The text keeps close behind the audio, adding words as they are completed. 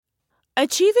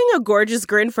Achieving a gorgeous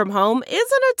grin from home isn't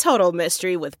a total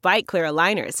mystery with Byte Clear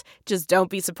aligners. Just don't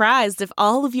be surprised if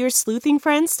all of your sleuthing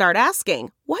friends start asking,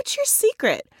 "What's your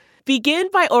secret?" Begin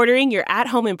by ordering your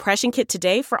at-home impression kit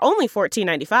today for only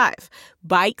 $14.95.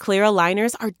 Byte Clear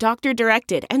aligners are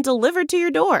doctor-directed and delivered to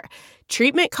your door.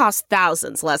 Treatment costs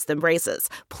thousands less than braces.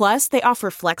 Plus, they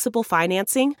offer flexible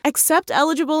financing, accept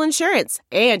eligible insurance,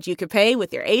 and you can pay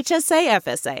with your HSA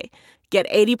FSA. Get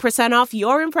 80% off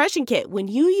your impression kit when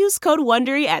you use code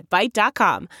WONDERY at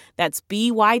Byte.com. That's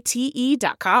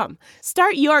BYTE.com.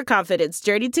 Start your confidence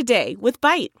journey today with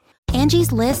Byte.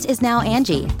 Angie's List is now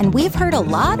Angie, and we've heard a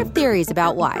lot of theories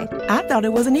about why. I thought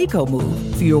it was an eco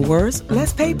move. Fewer words,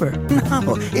 less paper.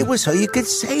 No, it was so you could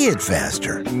say it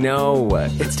faster. No,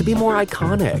 it's to be more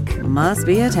iconic. Must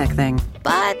be a tech thing.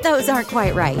 But those aren't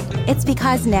quite right. It's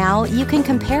because now you can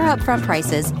compare upfront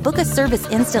prices, book a service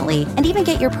instantly, and even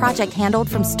get your project handled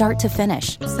from start to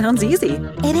finish. Sounds easy.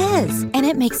 It is, and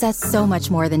it makes us so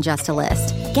much more than just a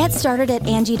list. Get started at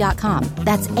Angie.com.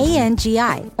 That's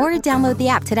ANGI, or download the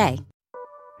app today.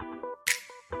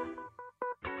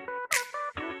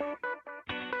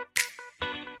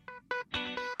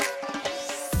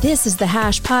 This is the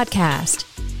Hash Podcast.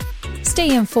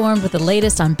 Stay informed with the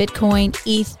latest on Bitcoin,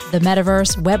 ETH, the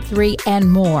metaverse, Web3,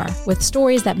 and more with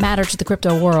stories that matter to the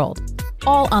crypto world.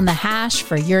 All on the Hash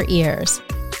for your ears.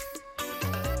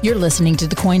 You're listening to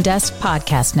the CoinDesk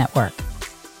Podcast Network.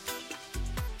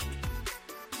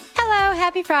 Hello,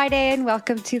 happy Friday, and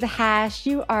welcome to the Hash.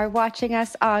 You are watching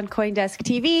us on CoinDesk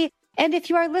TV. And if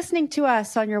you are listening to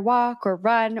us on your walk or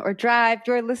run or drive,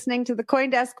 you're listening to the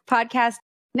CoinDesk Podcast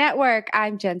Network.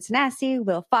 I'm Jen Sanasi,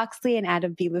 Will Foxley, and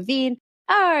Adam B. Levine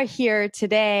are here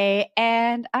today.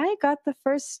 And I got the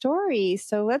first story,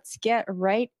 so let's get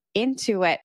right into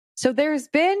it. So there's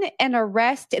been an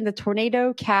arrest in the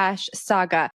Tornado Cash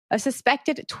saga. A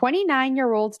suspected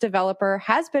 29-year-old developer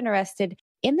has been arrested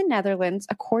in the Netherlands,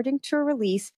 according to a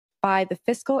release by the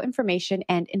Fiscal Information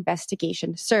and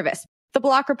Investigation Service. The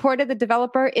block reported the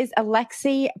developer is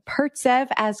Alexei Pertsev,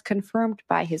 as confirmed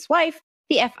by his wife.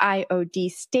 The FIOD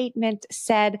statement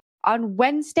said on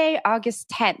Wednesday, August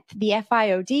 10th, the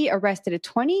FIOD arrested a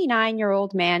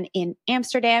 29-year-old man in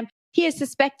Amsterdam. He is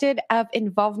suspected of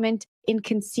involvement in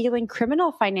concealing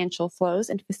criminal financial flows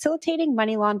and facilitating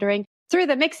money laundering through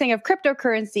the mixing of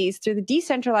cryptocurrencies through the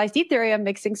decentralized Ethereum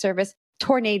mixing service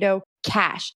Tornado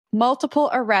Cash. Multiple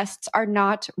arrests are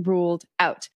not ruled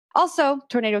out. Also,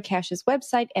 Tornado Cash's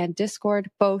website and Discord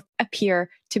both appear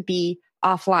to be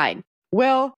offline.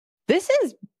 Will, this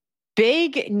is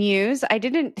big news. I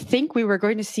didn't think we were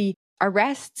going to see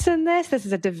arrests in this. This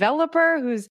is a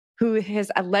developer who has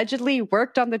allegedly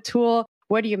worked on the tool.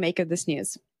 What do you make of this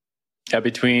news? Yeah,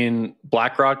 between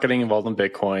BlackRock getting involved in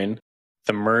Bitcoin,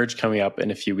 the merge coming up in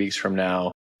a few weeks from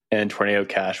now, and Tornado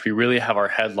Cash, we really have our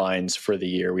headlines for the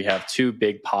year. We have two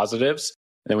big positives,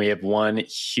 and then we have one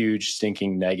huge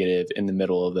stinking negative in the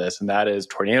middle of this, and that is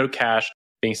Tornado Cash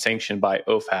being sanctioned by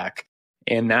OFAC.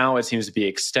 And now it seems to be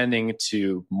extending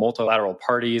to multilateral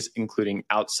parties, including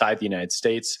outside the United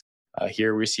States.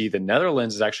 Here we see the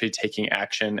Netherlands is actually taking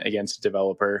action against a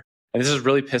developer. And this has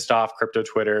really pissed off crypto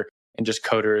Twitter and just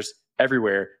coders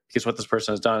everywhere, because what this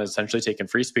person has done is essentially taken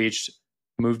free speech,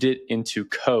 moved it into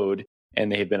code,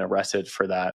 and they have been arrested for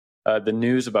that. The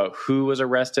news about who was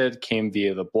arrested came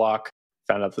via the block.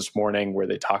 Found out this morning where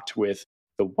they talked with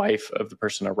the wife of the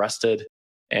person arrested,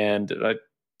 and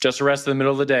just arrested in the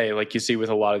middle of the day, like you see with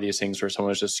a lot of these things where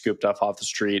someone's just scooped off the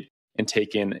street and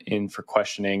taken in for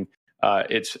questioning.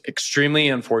 It's extremely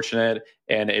unfortunate,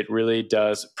 and it really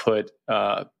does put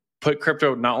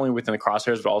crypto not only within the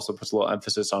crosshairs, but also puts a little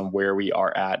emphasis on where we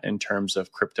are at in terms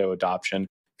of crypto adoption.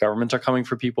 Governments are coming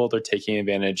for people. They're taking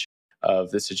advantage of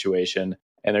the situation,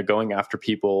 and they're going after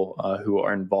people who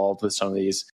are involved with some of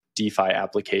these DeFi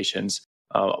applications.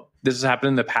 This has happened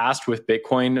in the past with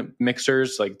Bitcoin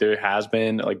mixers. Like there has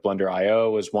been, like Blender.io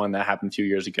was one that happened a few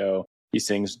years ago. These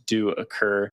things do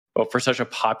occur. But for such a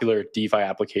popular DeFi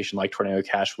application like Tornado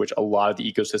Cash, which a lot of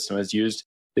the ecosystem has used,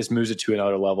 this moves it to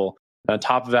another level. And on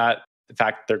top of that, the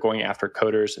fact that they're going after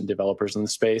coders and developers in the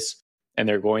space, and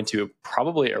they're going to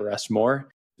probably arrest more,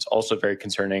 is also very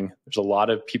concerning. There's a lot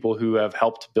of people who have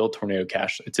helped build Tornado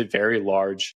Cash. It's a very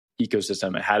large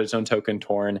ecosystem. It had its own token,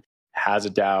 Torn, has a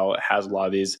DAO, it has a lot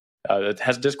of these, it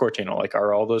has a Discord channel. Like,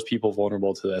 are all those people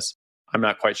vulnerable to this? I'm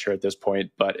not quite sure at this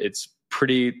point, but it's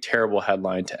pretty terrible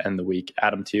headline to end the week.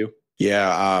 Adam, to you?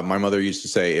 Yeah, my mother used to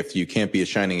say, if you can't be a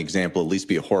shining example, at least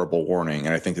be a horrible warning.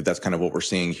 And I think that that's kind of what we're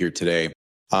seeing here today.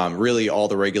 Really, all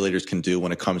the regulators can do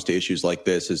when it comes to issues like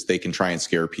this is they can try and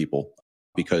scare people,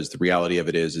 because the reality of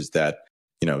it is that,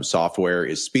 you know, software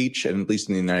is speech, and at least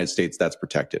in the United States, that's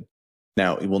protected.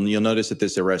 Now, you'll notice that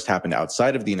this arrest happened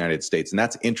outside of the United States, and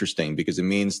that's interesting because it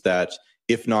means that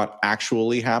if not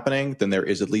actually happening, then there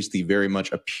is at least the very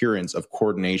much appearance of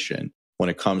coordination when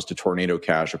it comes to Tornado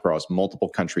Cash across multiple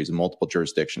countries and multiple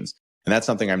jurisdictions. And that's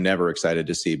something I'm never excited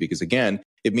to see because, again,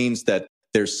 it means that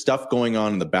there's stuff going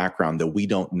on in the background that we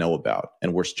don't know about.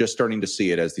 And we're just starting to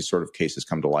see it as these sort of cases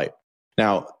come to light.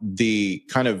 Now, the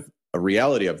kind of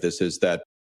reality of this is that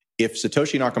if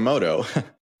Satoshi Nakamoto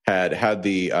had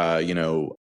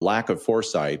the, lack of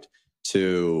foresight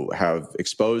to have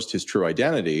exposed his true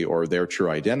identity or their true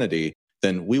identity,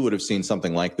 then we would have seen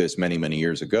something like this many, many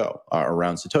years ago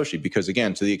around Satoshi. Because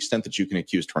again, to the extent that you can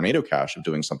accuse Tornado Cash of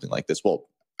doing something like this, well,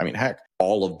 I mean, heck,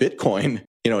 all of Bitcoin,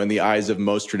 in the eyes of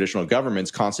most traditional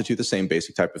governments constitute the same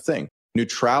basic type of thing.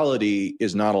 Neutrality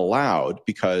is not allowed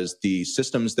because the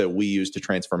systems that we use to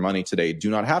transfer money today do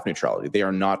not have neutrality. They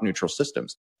are not neutral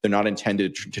systems. They're not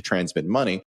intended to transmit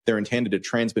money. They're intended to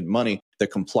transmit money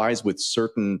that complies with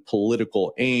certain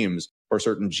political aims or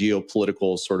certain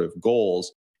geopolitical sort of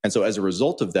goals. And so as a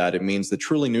result of that, it means that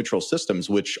truly neutral systems,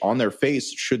 which on their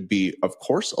face should be, of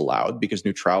course, allowed because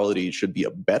neutrality should be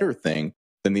a better thing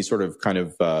than these sort of kind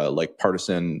of like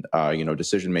partisan,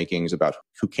 decision makings about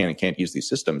who can and can't use these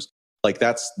systems. Like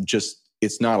that's just,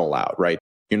 it's not allowed, right?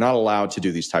 You're not allowed to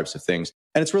do these types of things.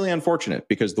 And it's really unfortunate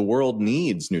because the world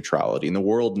needs neutrality and the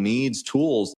world needs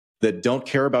tools that don't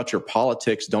care about your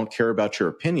politics, don't care about your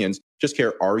opinions, just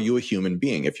care, are you a human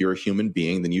being? If you're a human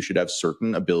being, then you should have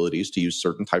certain abilities to use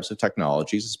certain types of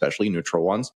technologies, especially neutral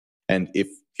ones. And if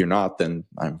you're not, then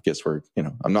I guess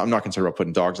I'm not concerned about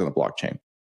putting dogs on the blockchain.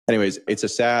 Anyways, it's a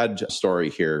sad story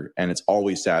here. And it's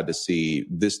always sad to see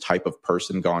this type of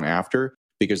person gone after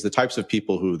because the types of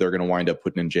people who they're going to wind up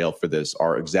putting in jail for this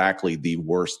are exactly the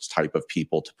worst type of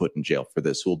people to put in jail for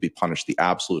this, who will be punished the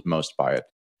absolute most by it.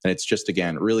 And it's just,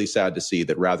 again, really sad to see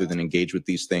that rather than engage with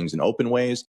these things in open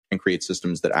ways and create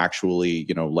systems that actually,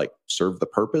 serve the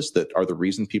purpose that are the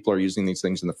reason people are using these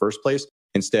things in the first place,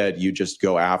 instead, you just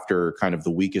go after kind of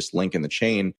the weakest link in the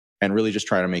chain and really just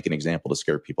try to make an example to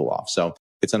scare people off. So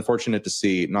it's unfortunate to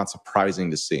see, not surprising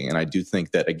to see. And I do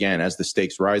think that, again, as the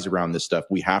stakes rise around this stuff,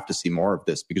 we have to see more of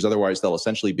this because otherwise they'll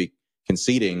essentially be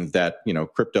conceding that,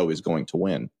 crypto is going to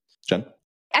win. Jen?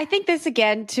 I think this,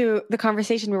 again, to the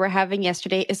conversation we were having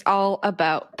yesterday, is all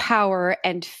about power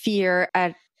and fear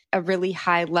at a really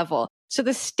high level. So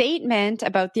the statement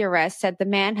about the arrest said the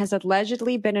man has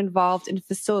allegedly been involved in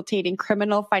facilitating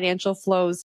criminal financial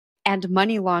flows and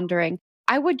money laundering.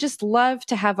 I would just love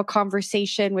to have a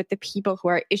conversation with the people who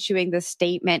are issuing this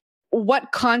statement.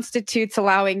 What constitutes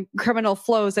allowing criminal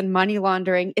flows and money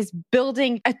laundering? Is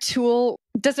building a tool,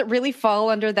 does it really fall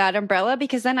under that umbrella?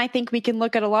 Because then I think we can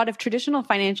look at a lot of traditional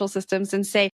financial systems and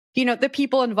say, the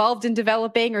people involved in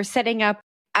developing or setting up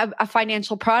a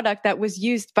financial product that was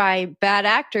used by bad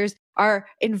actors are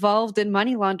involved in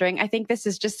money laundering. I think this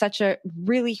is just such a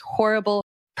really horrible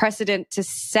precedent to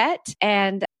set.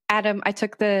 And Adam, I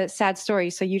took the sad story,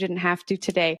 so you didn't have to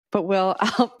today. But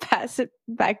I'll pass it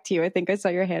back to you. I think I saw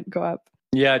your hand go up.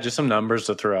 Yeah, just some numbers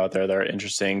to throw out there that are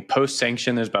interesting.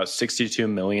 Post-sanction, there's about $62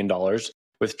 million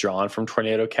withdrawn from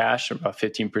Tornado Cash. About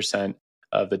 15%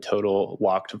 of the total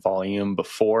locked volume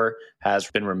before has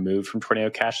been removed from Tornado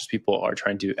Cash as people are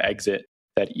trying to exit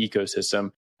that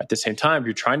ecosystem. At the same time, if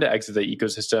you're trying to exit the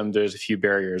ecosystem, there's a few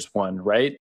barriers. One,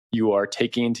 right? You are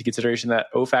taking into consideration that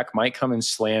OFAC might come and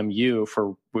slam you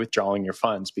for withdrawing your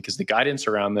funds because the guidance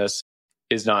around this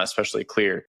is not especially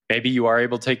clear. Maybe you are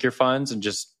able to take your funds and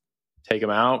just take them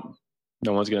out.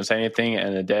 No one's going to say anything.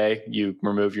 And in a day, you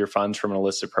remove your funds from an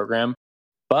illicit program.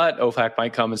 But OFAC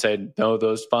might come and say, no,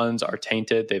 those funds are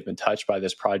tainted. They've been touched by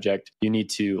this project. You need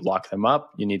to lock them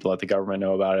up. You need to let the government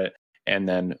know about it. And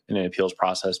then in an appeals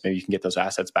process, maybe you can get those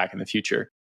assets back in the future.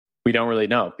 We don't really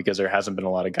know because there hasn't been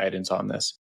a lot of guidance on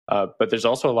this. But there's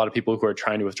also a lot of people who are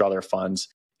trying to withdraw their funds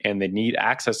and they need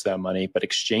access to that money, but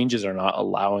exchanges are not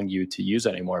allowing you to use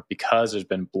it anymore because there's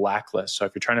been blacklists. So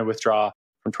if you're trying to withdraw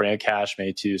from Tornado Cash,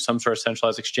 maybe to some sort of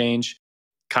centralized exchange,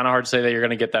 kind of hard to say that you're going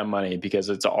to get that money because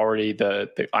it's already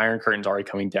the iron curtain's already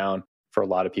coming down for a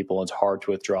lot of people. It's hard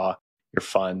to withdraw your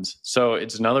funds. So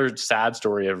it's another sad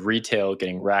story of retail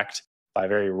getting wrecked by a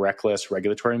very reckless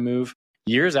regulatory move.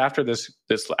 Years after this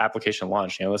application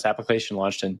launched, this application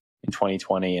launched in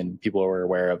 2020 and people were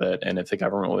aware of it. And if the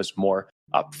government was more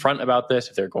upfront about this,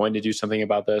 if they're going to do something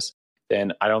about this,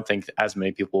 then I don't think as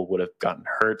many people would have gotten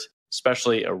hurt,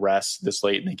 especially arrests this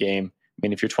late in the game. I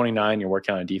mean, if you're 29, you're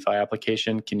working on a DeFi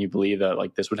application, can you believe that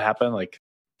this would happen?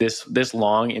 This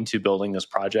long into building this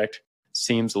project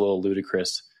seems a little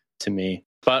ludicrous to me.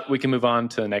 But we can move on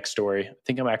to the next story. I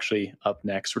think I'm actually up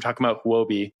next. We're talking about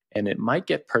Huobi and it might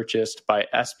get purchased by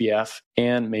SBF,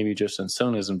 and maybe Joseph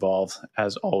Sun is involved,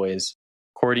 as always.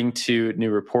 According to new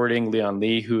reporting, Leon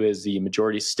Li, who is the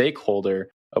majority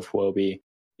stakeholder of Huobi,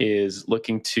 is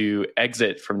looking to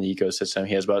exit from the ecosystem.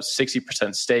 He has about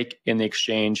 60% stake in the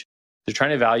exchange. They're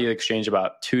trying to value the exchange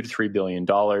about $2 to $3 billion.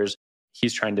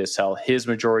 He's trying to sell his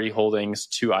majority holdings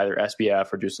to either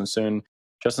SBF or Joseph Sun.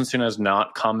 Joseph Sun has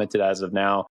not commented as of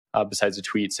now, besides a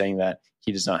tweet saying that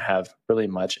he does not have really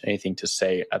much anything to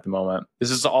say at the moment.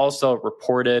 This is also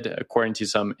reported according to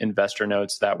some investor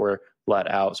notes that were let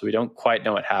out, so we don't quite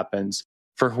know what happens.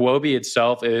 For Huobi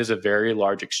itself, it is a very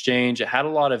large exchange. It had a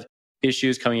lot of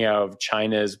issues coming out of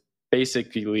China's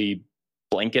basically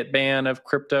blanket ban of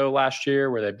crypto last year,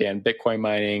 where they banned Bitcoin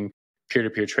mining,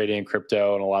 peer-to-peer trading in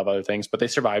crypto, and a lot of other things, but they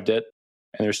survived it.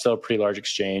 And they're still a pretty large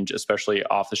exchange, especially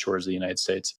off the shores of the United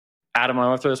States. Adam, I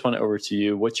want to throw this one over to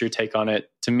you. What's your take on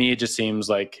it? To me, it just seems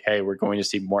like, hey, we're going to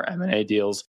see more M&A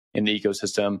deals in the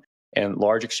ecosystem, and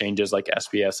large exchanges like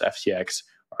SBS, FTX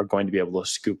are going to be able to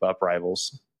scoop up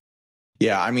rivals.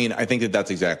 Yeah, I mean, I think that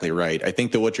that's exactly right. I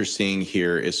think that what you're seeing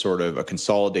here is sort of a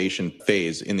consolidation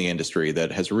phase in the industry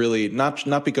that has really not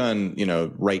begun,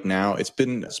 right now. It's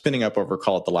been spinning up over,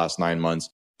 call it, the last 9 months,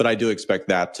 but I do expect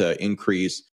that to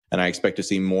increase, and I expect to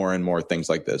see more and more things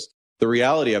like this. The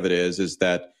reality of it is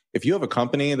that if you have a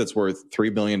company that's worth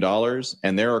 $3 billion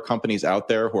and there are companies out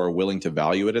there who are willing to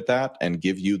value it at that and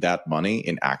give you that money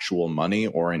in actual money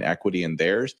or in equity in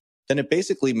theirs, then it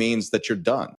basically means that you're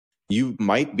done. You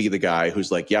might be the guy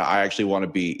who's like, yeah, I actually want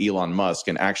to be Elon Musk,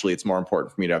 and actually it's more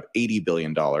important for me to have $80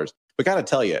 billion. But got to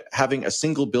tell you, having a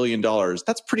single $1 billion,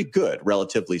 that's pretty good,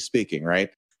 relatively speaking, right?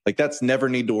 Like, that's never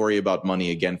need to worry about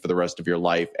money again for the rest of your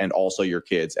life, and also your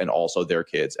kids, and also their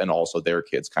kids, and also their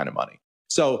kids kind of money.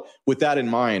 So with that in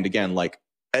mind, again, like,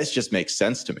 it just makes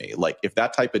sense to me. Like, if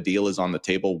that type of deal is on the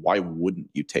table, why wouldn't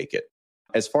you take it?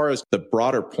 As far as the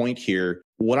broader point here,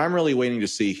 what I'm really waiting to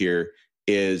see here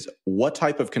is what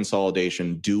type of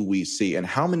consolidation do we see, and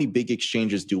how many big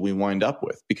exchanges do we wind up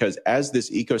with? Because as this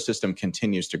ecosystem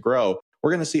continues to grow, we're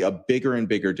going to see a bigger and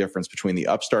bigger difference between the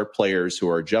upstart players who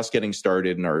are just getting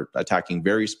started and are attacking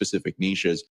very specific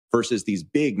niches versus these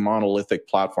big monolithic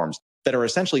platforms that are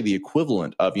essentially the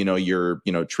equivalent of, your,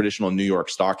 traditional New York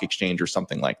Stock Exchange or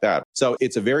something like that. So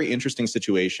it's a very interesting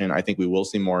situation. I think we will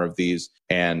see more of these,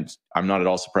 and I'm not at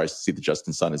all surprised to see that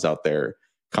Justin Sun is out there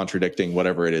contradicting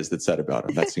whatever it is that's said about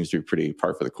him. That seems to be pretty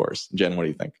par for the course. Jen, what do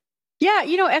you think? Yeah,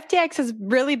 FTX has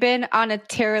really been on a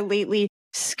tear lately,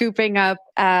 scooping up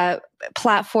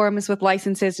platforms with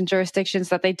licenses and jurisdictions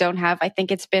that they don't have. I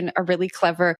think it's been a really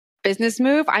clever business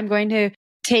move. I'm going to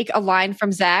take a line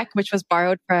from Zach, which was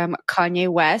borrowed from Kanye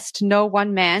West. No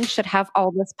one man should have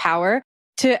all this power.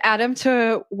 To Adam,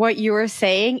 to what you were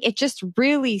saying, it just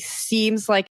really seems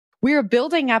like we're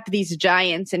building up these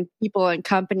giants and people and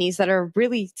companies that are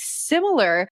really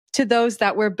similar to those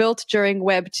that were built during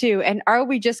Web 2. And are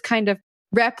we just kind of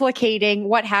replicating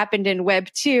what happened in Web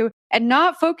 2 and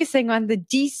not focusing on the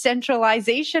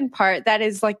decentralization part that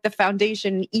is like the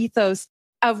foundation ethos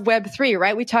of Web 3,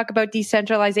 right? We talk about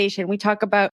decentralization. We talk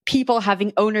about people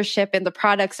having ownership in the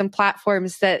products and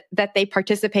platforms that they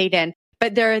participate in.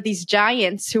 But there are these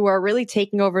giants who are really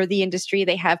taking over the industry.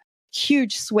 They have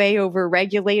huge sway over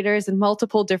regulators in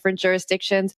multiple different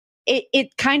jurisdictions.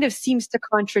 It kind of seems to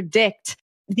contradict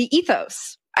the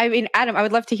ethos. I mean, Adam, I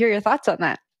would love to hear your thoughts on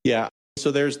that. Yeah.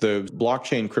 So there's the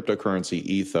blockchain cryptocurrency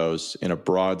ethos in a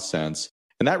broad sense.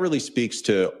 And that really speaks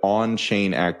to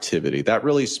on-chain activity. That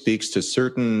really speaks to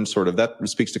that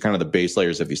speaks to kind of the base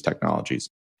layers of these technologies.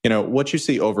 What you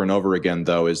see over and over again,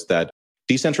 though, is that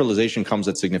decentralization comes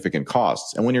at significant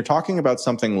costs. And when you're talking about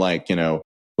something like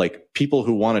people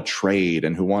who want to trade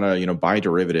and who want to, buy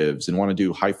derivatives and want to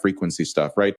do high frequency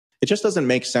stuff, right? It just doesn't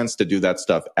make sense to do that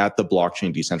stuff at the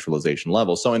blockchain decentralization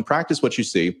level. So in practice, what you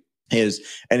see is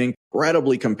an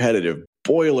incredibly competitive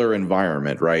boiler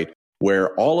environment, right?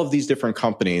 Where all of these different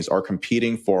companies are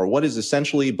competing for what is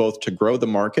essentially both to grow the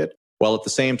market, while at the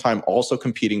same time also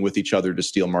competing with each other to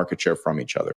steal market share from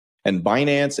each other. And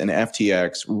Binance and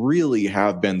FTX really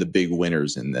have been the big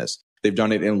winners in this. They've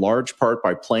done it in large part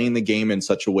by playing the game in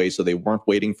such a way so they weren't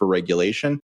waiting for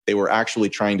regulation. They were actually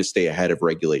trying to stay ahead of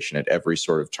regulation at every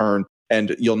sort of turn.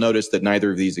 And you'll notice that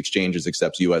neither of these exchanges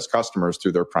accepts U.S. customers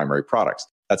through their primary products.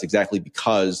 That's exactly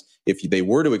because if they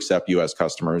were to accept U.S.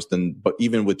 customers, but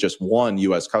even with just one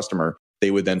U.S. customer, they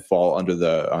would then fall under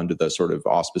the sort of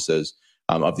auspices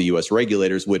of the U.S.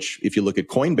 regulators, which if you look at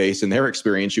Coinbase and their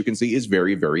experience, you can see is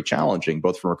very, very challenging,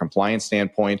 both from a compliance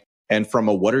standpoint and from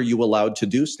a what are you allowed to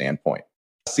do standpoint.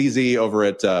 CZ over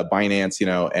at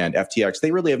Binance, and FTX,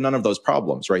 they really have none of those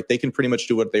problems, right? They can pretty much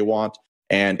do what they want.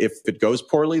 And if it goes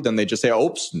poorly, then they just say,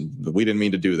 oops, we didn't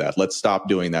mean to do that. Let's stop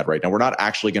doing that right now. We're not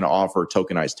actually going to offer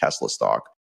tokenized Tesla stock.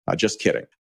 Just kidding.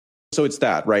 So it's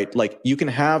that, right? Like you can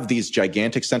have these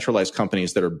gigantic centralized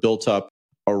companies that are built up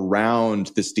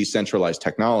around this decentralized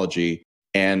technology.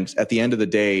 And at the end of the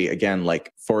day, again,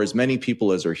 like for as many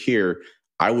people as are here,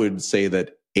 I would say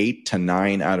that 8 to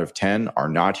 9 out of 10 are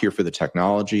not here for the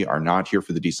technology, are not here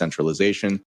for the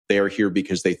decentralization. They are here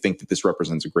because they think that this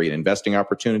represents a great investing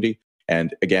opportunity.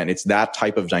 And again, it's that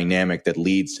type of dynamic that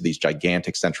leads to these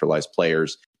gigantic centralized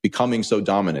players becoming so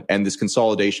dominant. And this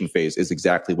consolidation phase is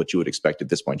exactly what you would expect at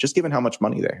this point, just given how much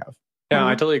money they have. Yeah,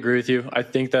 I totally agree with you. I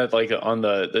think that like on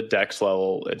the DEX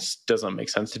level, it doesn't make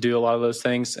sense to do a lot of those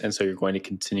things. And so you're going to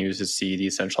continue to see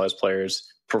these centralized players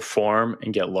perform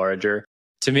and get larger.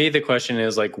 To me, the question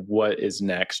is like, what is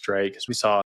next, right? Because we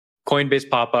saw Coinbase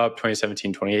pop up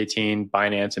 2017, 2018,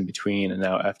 Binance in between, and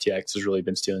now FTX has really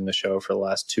been stealing the show for the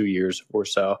last 2 years or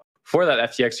so. Before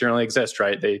that, FTX didn't really exist,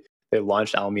 right? They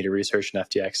launched Alameda Research and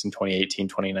FTX in 2018,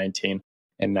 2019,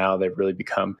 and now they've really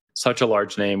become such a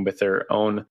large name with their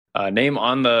own name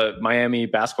on the Miami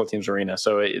basketball team's arena.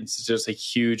 So it's just a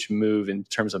huge move in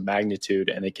terms of magnitude,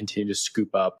 and they continue to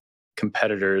scoop up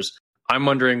competitors. I'm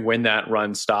wondering when that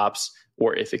run stops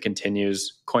or if it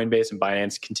continues. Coinbase and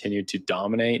Binance continue to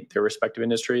dominate their respective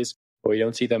industries, but we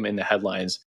don't see them in the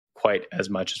headlines quite as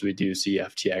much as we do see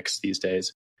FTX these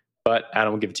days. But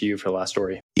Adam, will give it to you for the last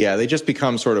story. Yeah, they just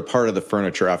become sort of part of the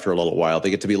furniture after a little while. They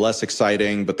get to be less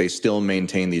exciting, but they still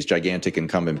maintain these gigantic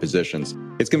incumbent positions.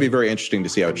 It's going to be very interesting to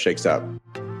see how it shakes out.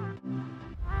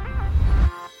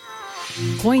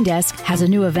 CoinDesk has a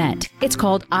new event. It's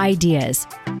called Ideas,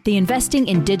 the Investing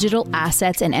in Digital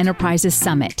Assets and Enterprises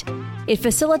Summit. It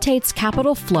facilitates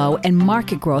capital flow and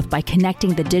market growth by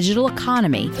connecting the digital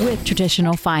economy with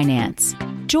traditional finance.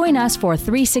 Join us for a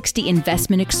 360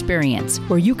 investment experience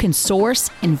where you can source,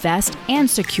 invest, and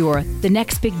secure the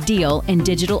next big deal in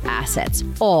digital assets,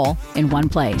 all in one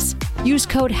place. Use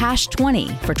code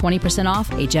HASH20 for 20% off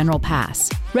a general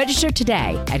pass. Register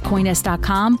today at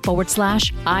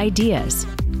coindesk.com/ideas.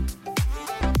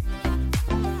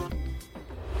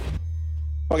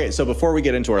 Okay, so before we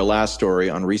get into our last story,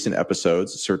 on recent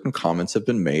episodes, certain comments have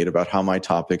been made about how my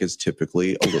topic is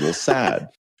typically a little sad.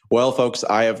 Well, folks,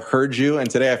 I have heard you, and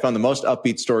today I found the most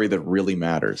upbeat story that really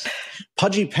matters.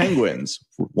 Pudgy Penguins,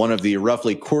 one of the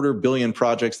roughly 250 million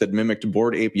projects that mimicked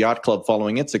Bored Ape Yacht Club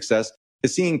following its success,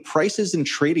 is seeing prices and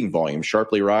trading volume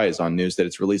sharply rise on news that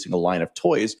it's releasing a line of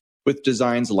toys with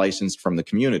designs licensed from the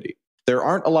community. There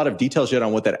aren't a lot of details yet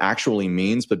on what that actually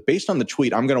means, but based on the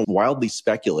tweet, I'm going to wildly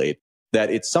speculate that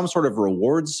it's some sort of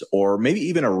rewards or maybe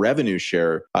even a revenue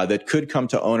share that could come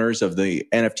to owners of the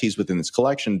NFTs within this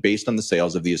collection based on the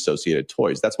sales of the associated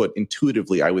toys. That's what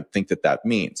intuitively I would think that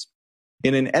means.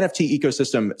 In an NFT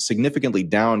ecosystem significantly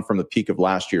down from the peak of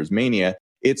last year's mania,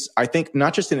 it's, I think,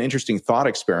 not just an interesting thought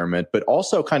experiment, but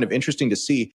also kind of interesting to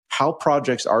see how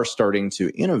projects are starting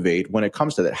to innovate when it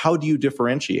comes to that. How do you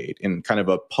differentiate in kind of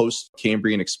a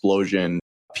post-Cambrian explosion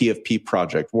PFP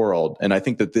project world? And I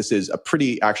think that this is a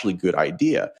pretty actually good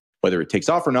idea. Whether it takes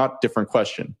off or not, different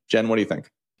question. Jen, what do you think?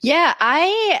 Yeah,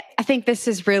 I think this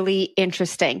is really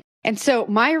interesting. And so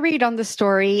my read on the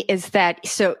story is that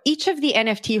so each of the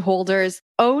NFT holders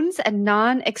owns a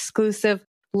non-exclusive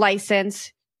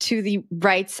license to the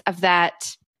rights of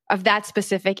that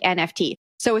specific NFT.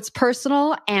 So it's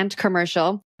personal and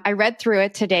commercial. I read through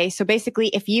it today. So basically,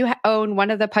 if you own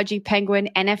one of the Pudgy Penguin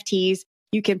NFTs,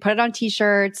 you can put it on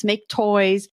t-shirts, make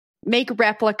toys, make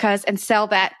replicas, and sell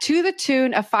that to the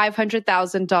tune of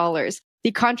 $500,000.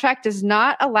 The contract does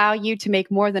not allow you to make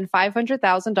more than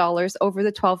 $500,000 over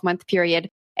the 12-month period.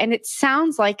 And it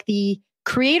sounds like the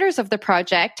creators of the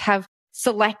project have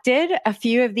selected a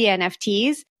few of the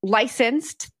NFTs,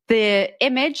 licensed the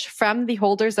image from the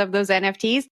holders of those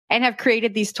NFTs, and have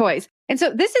created these toys. And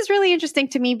so this is really interesting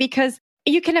to me because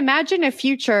you can imagine a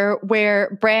future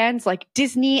where brands like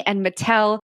Disney and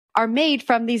Mattel are made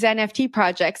from these NFT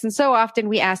projects. And so often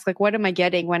we ask, like, what am I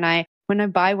getting when I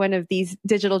buy one of these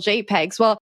digital JPEGs?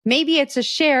 Well, maybe it's a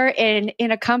share in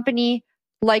a company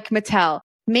like Mattel.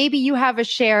 Maybe you have a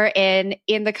share in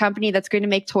the company that's going to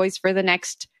make toys for the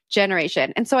next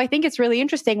generation. And so I think it's really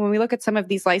interesting when we look at some of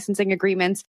these licensing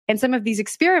agreements and some of these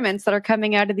experiments that are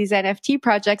coming out of these NFT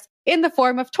projects in the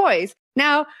form of toys.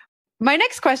 Now, my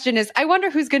next question is, I wonder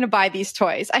who's going to buy these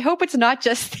toys. I hope it's not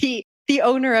just the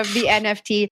owner of the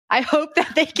NFT. I hope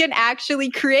that they can actually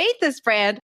create this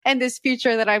brand and this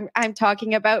future that I'm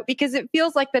talking about, because it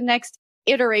feels like the next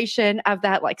iteration of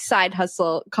that like side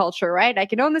hustle culture, right? I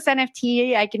can own this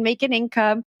NFT. I can make an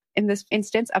income, in this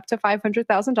instance, up to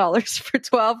 $500,000 for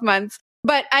 12 months.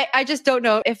 But I just don't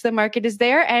know if the market is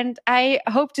there, and I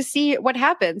hope to see what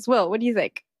happens. Will, what do you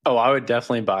think? Oh, I would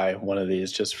definitely buy one of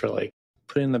these just for like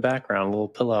put it in the background, a little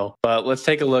pillow. But let's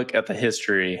take a look at the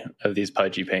history of these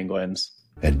pudgy penguins.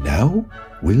 And now,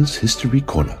 Will's History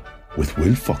Corner with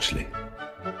Will Foxley.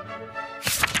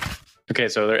 Okay,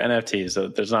 so they're NFTs, so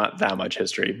there's not that much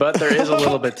history, but there is a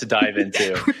little bit to dive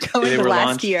into. They were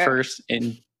launched first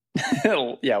in,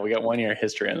 yeah, we got 1 year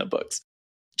history in the books.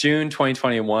 June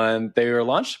 2021, they were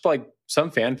launched by like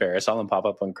some fanfare. I saw them pop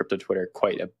up on crypto Twitter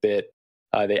quite a bit.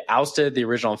 They ousted the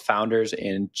original founders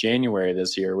in January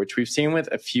this year, which we've seen with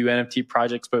a few NFT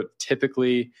projects, but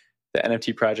typically the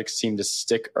NFT projects seem to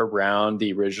stick around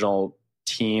the original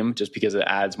team just because it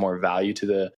adds more value to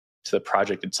the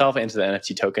project itself and to the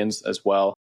NFT tokens as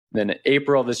well. And then in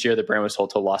April of this year, the brand was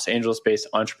sold to a Los Angeles-based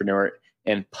entrepreneur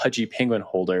and pudgy penguin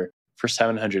holder for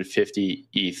 750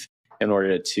 ETH in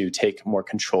order to take more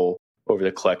control over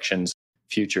the collection's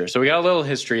future. So we got a little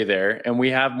history there, and we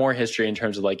have more history in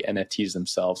terms of like NFTs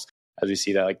themselves, as we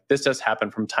see that like this does happen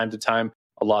from time to time.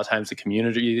 A lot of times the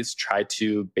communities try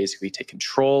to basically take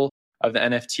control of the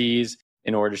NFTs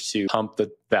in order to pump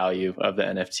the value of the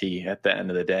NFT at the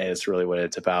end of the day. That's really what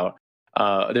it's about.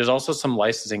 There's also some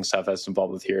licensing stuff that's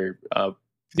involved with here.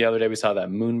 The other day we saw that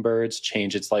Moonbirds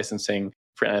change its licensing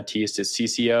for NFTs to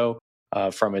CCO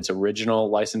from its original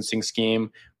licensing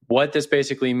scheme. What this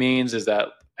basically means is that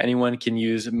anyone can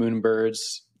use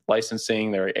Moonbirds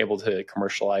licensing. They're able to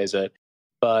commercialize it.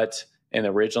 But in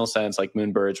the original sense, like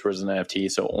Moonbirds was an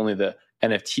NFT, so only the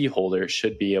NFT holder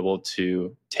should be able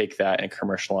to take that and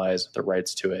commercialize the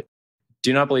rights to it.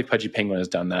 Do not believe Pudgy Penguin has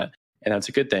done that. And that's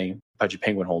a good thing, Pudgy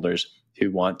Penguin holders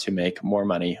who want to make more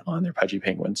money on their Pudgy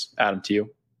Penguins. Adam, to you.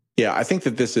 Yeah, I think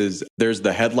that there's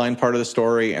the headline part of the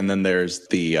story, and then there's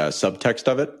the subtext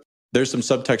of it. There's some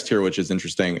subtext here, which is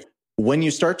interesting. When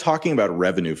you start talking about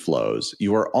revenue flows,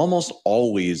 you are almost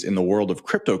always in the world of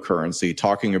cryptocurrency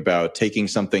talking about taking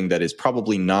something that is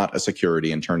probably not a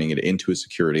security and turning it into a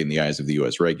security in the eyes of the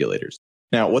US regulators.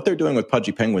 Now, what they're doing with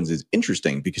Pudgy Penguins is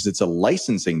interesting because it's a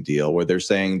licensing deal where they're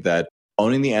saying that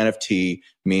owning the NFT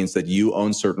means that you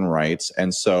own certain rights.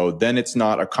 And so then it's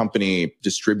not a company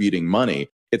distributing money.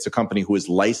 It's a company who is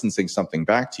licensing something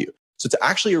back to you. So it's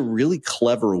actually a really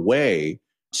clever way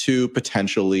to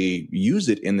potentially use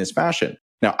it in this fashion.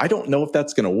 Now, I don't know if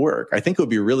that's going to work. I think it would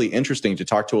be really interesting to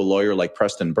talk to a lawyer like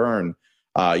Preston Byrne,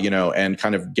 and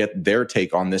kind of get their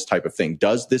take on this type of thing.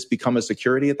 Does this become a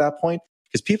security at that point?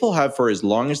 Because people have, for as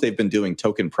long as they've been doing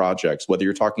token projects, whether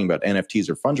you're talking about NFTs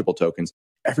or fungible tokens,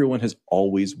 everyone has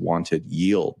always wanted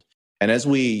yield. And as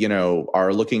we,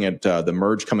 are looking at the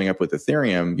merge coming up with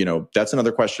Ethereum, that's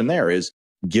another question there is,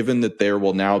 given that there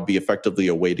will now be effectively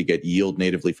a way to get yield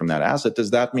natively from that asset,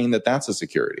 does that mean that that's a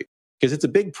security? Because it's a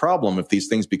big problem if these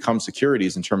things become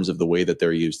securities in terms of the way that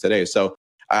they're used today. So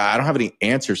I don't have any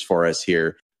answers for us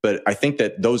here, but I think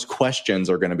that those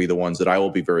questions are going to be the ones that I will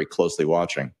be very closely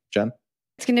watching. Jen?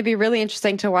 It's going to be really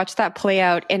interesting to watch that play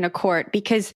out in a court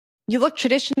because you look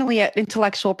traditionally at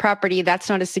intellectual property, that's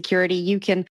not a security. You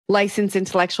can license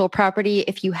intellectual property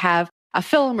if you have a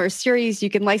film or a series, you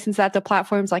can license that to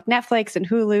platforms like Netflix and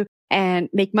Hulu and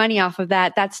make money off of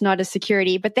that. That's not a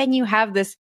security. But then you have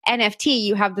this NFT,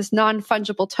 you have this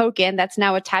non-fungible token that's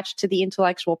now attached to the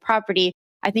intellectual property.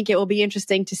 I think it will be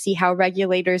interesting to see how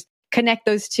regulators connect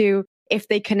those two, if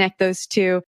they connect those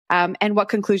two, and what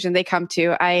conclusion they come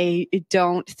to. I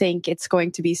don't think it's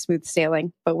going to be smooth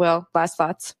sailing. But Will, last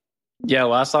thoughts? Yeah,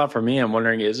 last thought for me, I'm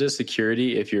wondering, is it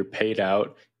security if you're paid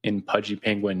out in Pudgy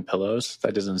Penguin pillows?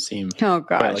 That doesn't seem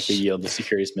quite like the yield the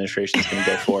Securities Administration is going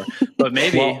to go for. But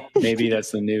maybe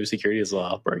that's the new securities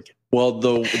law outbreak. Well,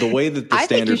 the way that the I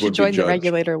standard think you should would join be the judged,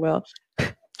 regulator, Will.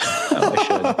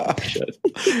 I should.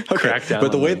 Okay. Crack down.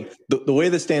 But the way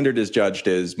the standard is judged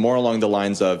is more along the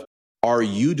lines of, are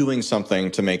you doing something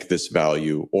to make this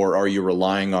value, or are you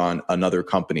relying on another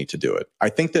company to do it? I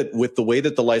think that with the way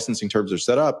that the licensing terms are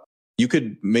set up, you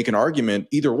could make an argument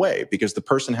either way because the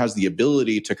person has the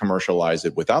ability to commercialize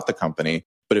it without the company.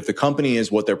 But if the company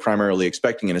is what they're primarily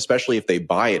expecting, and especially if they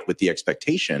buy it with the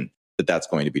expectation that that's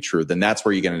going to be true, then that's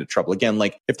where you get into trouble. Again,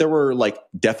 like if there were like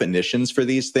definitions for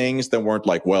these things that weren't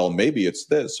like, well, maybe it's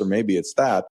this or maybe it's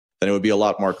that, then it would be a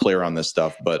lot more clear on this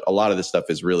stuff. But a lot of this stuff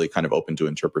is really kind of open to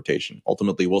interpretation.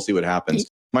 Ultimately, we'll see what happens.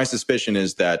 My suspicion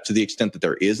is that to the extent that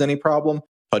there is any problem,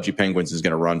 Pudgy Penguins is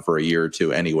going to run for a year or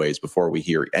two anyways before we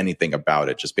hear anything about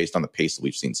it, just based on the pace that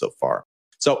we've seen so far.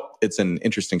 So it's an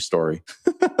interesting story.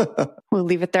 We'll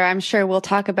leave it there. I'm sure we'll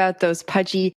talk about those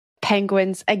Pudgy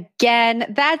Penguins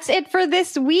again. That's it for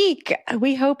this week.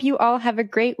 We hope you all have a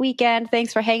great weekend.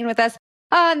 Thanks for hanging with us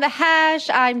On the Hash,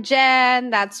 I'm Jen.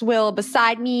 That's Will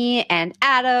beside me, and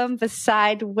Adam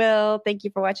beside Will. Thank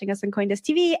you for watching us on CoinDesk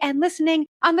TV and listening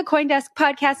on the CoinDesk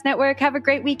Podcast Network. Have a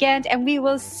great weekend, and we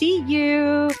will see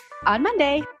you on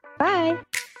Monday. Bye.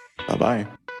 Bye-bye.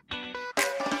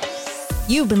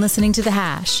 You've been listening to The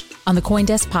Hash on the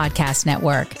CoinDesk Podcast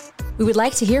Network. We would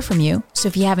like to hear from you, so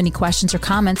if you have any questions or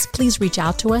comments, please reach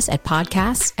out to us at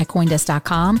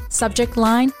podcasts@coindesk.com, subject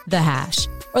line, The Hash,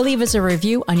 or leave us a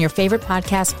review on your favorite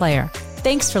podcast player.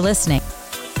 Thanks for listening.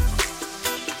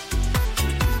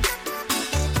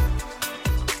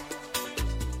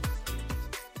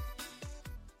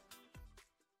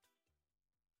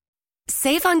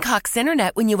 Save on Cox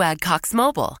Internet when you add Cox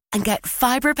Mobile and get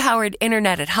fiber-powered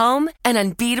internet at home and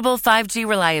unbeatable 5G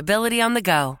reliability on the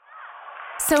go.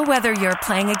 So whether you're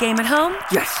playing a game at home,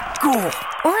 Yes, cool.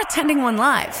 or attending one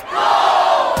live,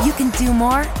 you can do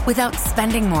more without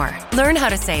spending more. Learn how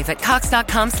to save at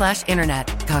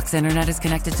cox.com/internet. Cox Internet is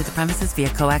connected to the premises via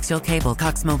coaxial cable.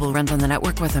 Cox Mobile runs on the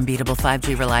network with unbeatable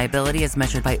 5G reliability as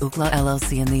measured by Ookla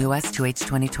LLC in the U.S. to H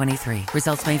 2023.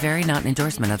 Results may vary, not an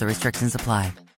endorsement. Other restrictions apply.